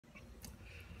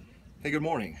Hey, good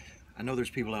morning. I know there's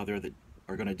people out there that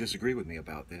are going to disagree with me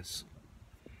about this.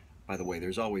 By the way,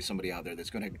 there's always somebody out there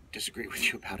that's going to disagree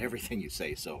with you about everything you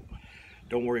say, so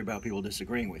don't worry about people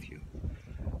disagreeing with you.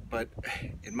 But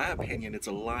in my opinion, it's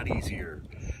a lot easier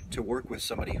to work with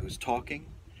somebody who's talking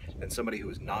than somebody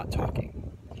who's not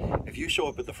talking. If you show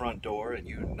up at the front door and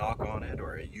you knock on it,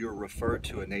 or you're referred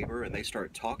to a neighbor and they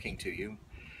start talking to you,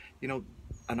 you know,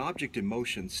 an object in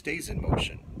motion stays in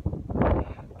motion.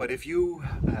 But if you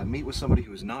meet with somebody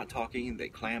who's not talking, they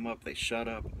clam up, they shut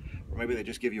up, or maybe they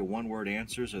just give you one-word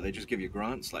answers, or they just give you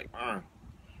grunts like, "Arr,"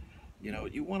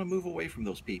 you want to move away from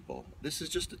those people. This is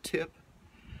just a tip.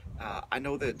 I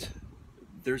know that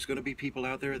there's going to be people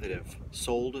out there that have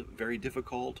sold very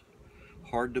difficult,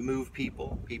 hard to move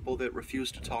people that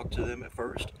refuse to talk to them at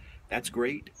first. That's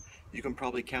great. You can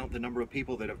probably count the number of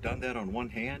people that have done that on one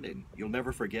hand, and you'll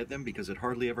never forget them because it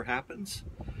hardly ever happens.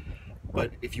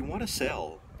 But if you want to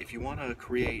sell, if you want to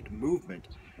create movement,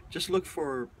 just look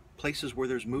for places where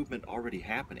there's movement already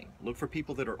happening. Look for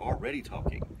people that are already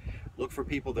talking. Look for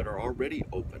people that are already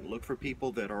open. Look for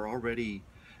people that are already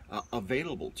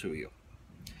available to you.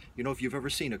 You know, if you've ever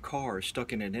seen a car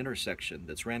stuck in an intersection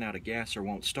that's ran out of gas or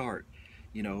won't start,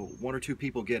 one or two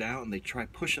people get out and they try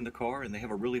pushing the car and they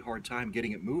have a really hard time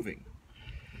getting it moving.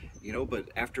 But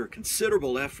after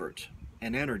considerable effort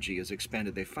and energy is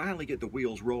expended, they finally get the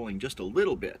wheels rolling just a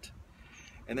little bit.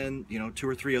 And then, two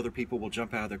or three other people will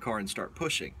jump out of their car and start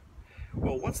pushing.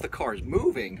 Well, once the car's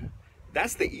moving,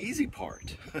 that's the easy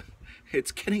part.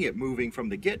 It's getting it moving from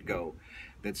the get-go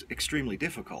that's extremely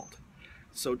difficult.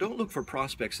 So don't look for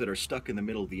prospects that are stuck in the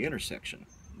middle of the intersection.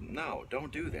 No,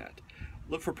 don't do that.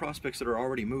 Look for prospects that are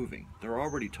already moving. They're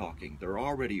already talking. They're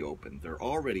already open. They're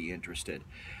already interested.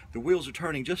 The wheels are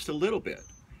turning just a little bit.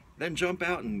 Then jump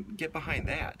out and get behind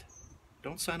that.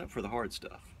 Don't sign up for the hard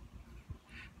stuff.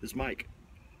 This is Mike.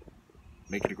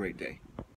 Make it a great day.